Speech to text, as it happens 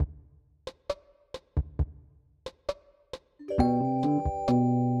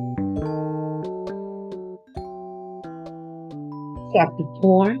Chapter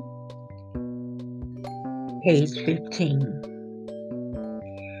 4, page 15.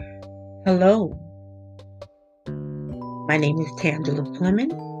 Hello, my name is Tangela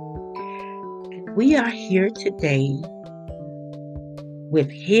Fleming, and we are here today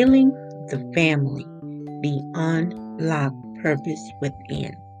with Healing the Family, the Unlocked Purpose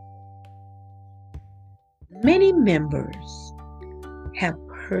Within. Many members have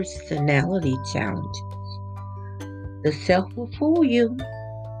personality challenges. The self will fool you.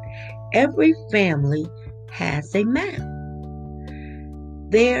 Every family has a map.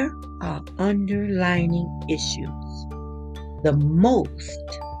 There are underlying issues. The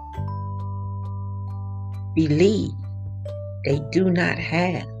most believe they do not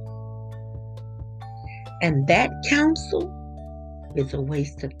have. And that counsel is a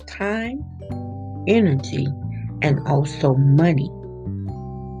waste of time, energy, and also money.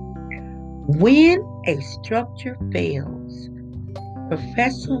 When a structure fails,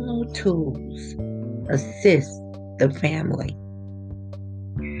 professional tools assist the family.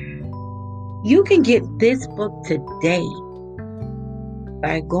 You can get this book today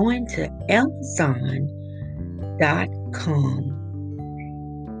by going to Amazon.com.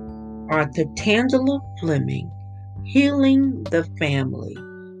 Author Tangela Fleming, Healing the Family,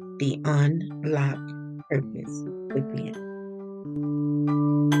 the Unlocked Purpose Within.